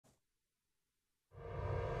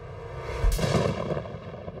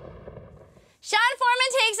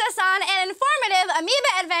takes us on an informative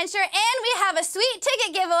amoeba adventure, and we have a sweet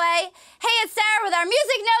ticket giveaway. Hey, it's Sarah with our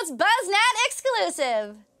Music Notes Buzznet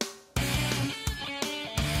exclusive.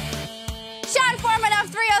 Sean Foreman of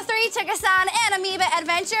 303 took us on an amoeba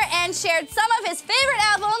adventure and shared some of his favorite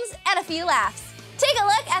albums and a few laughs. Take a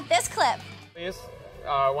look at this clip.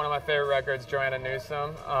 One of my favorite records, Joanna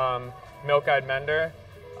Newsom, Milk-Eyed Mender.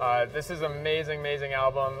 This is an amazing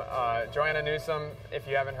album. Joanna Newsom, if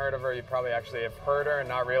you haven't heard of her, you probably actually have heard her and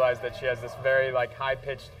not realized that she has this very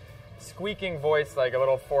high-pitched, squeaking voice like a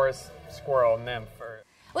little forest squirrel nymph.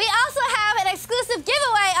 We also have an exclusive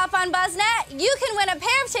giveaway up on Buzznet. You can win a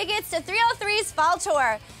pair of tickets to 303's Fall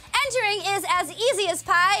Tour. Entering is as easy as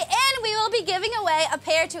pie, and we will be giving away a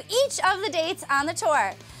pair to each of the dates on the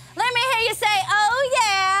tour. Let me hear you say, oh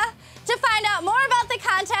yeah! To find out more about the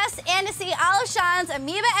contest and to see all of Sean's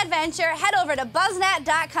amoeba adventure, head over to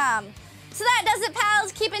Buzznet.com. So that does it,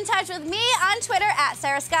 pals. Keep in touch with me on Twitter at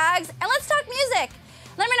Sara Scoggins, and let's talk music.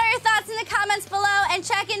 Let me know your thoughts in the comments below, and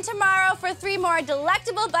check in tomorrow for 3 more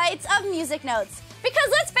delectable bites of music notes. Because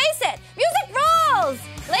let's face it, music rules!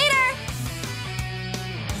 Later!